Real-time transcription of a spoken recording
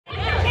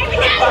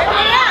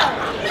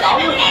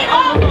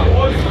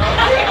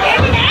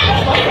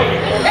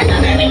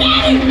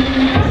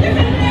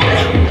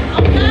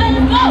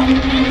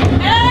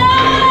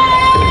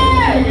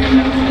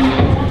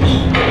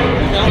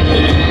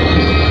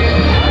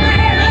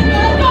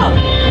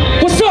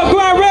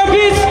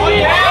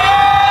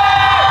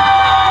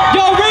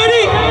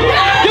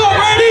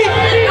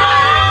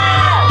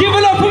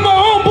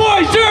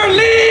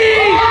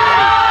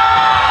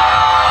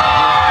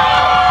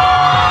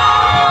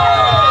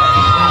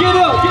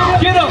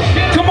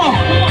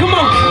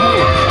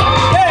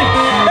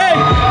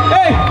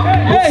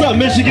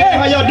Michigan.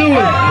 How y'all doing?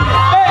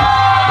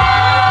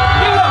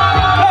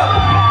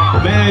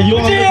 Man, you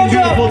all looking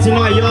beautiful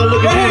tonight. Y'all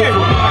looking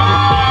beautiful.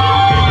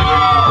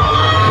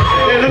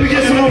 Hey, let me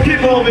get some more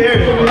people over here.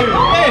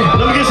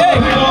 Let me get some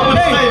more people over the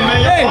stage,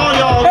 man. All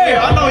y'all over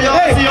here. I know y'all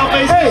see your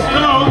faces.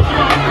 Come on.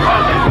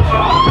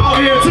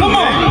 Over here too,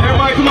 man.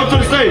 Everybody come up to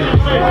the stage.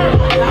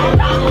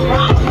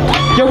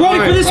 You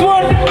ready for this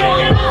one?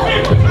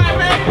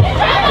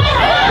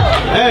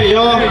 Hey,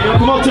 y'all.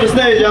 Come up to the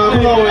stage, y'all.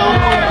 Come on,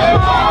 y'all.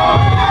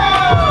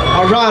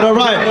 All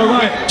right.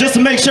 Just to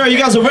make sure you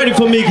guys are ready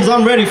for me, because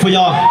I'm ready for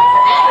y'all.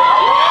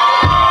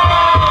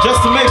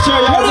 Just to make sure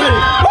y'all ready.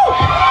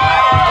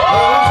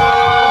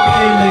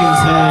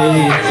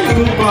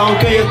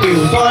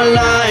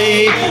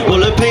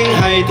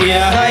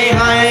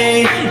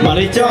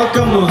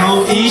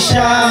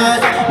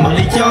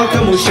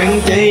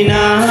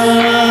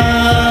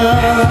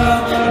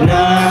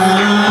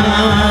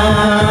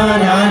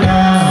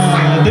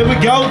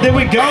 There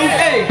we go.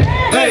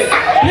 Hey,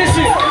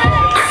 listen.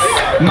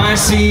 My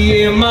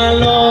sea and my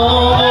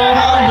Lord,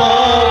 how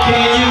low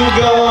can you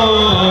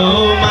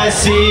go? My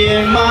sea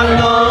and my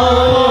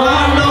Lord,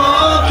 how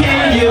low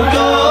can you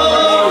go?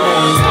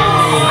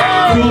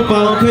 如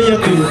宝可以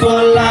赌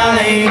波来，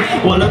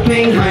我的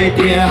平海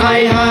跌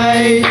嗨嗨，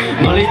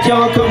马里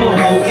叫个木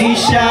后一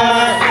下，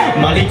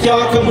马里叫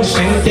个木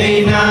生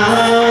地那。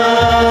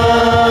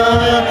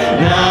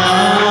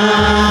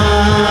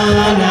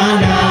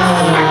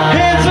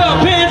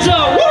Hands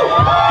up, woo!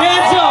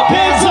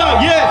 Hands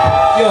up, yeah!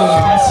 Yo,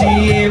 my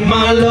sea and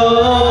my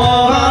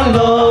Lord, how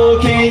low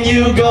can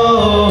you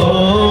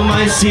go?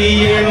 My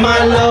sea and my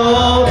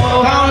Lord,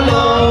 how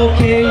low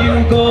can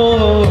you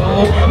go?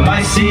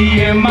 My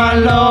sea and my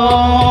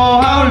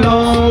Lord, how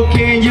low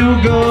can you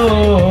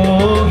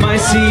go? My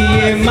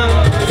sea and my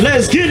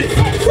Let's get it!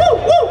 Woo,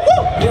 woo,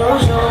 woo!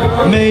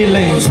 没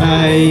领财，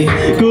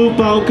古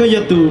堡可以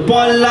赌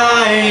波来，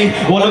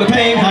我的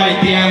平海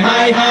点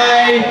嗨嗨，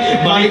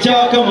马里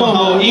叫个木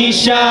后一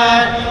下，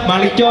马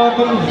里叫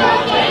个木。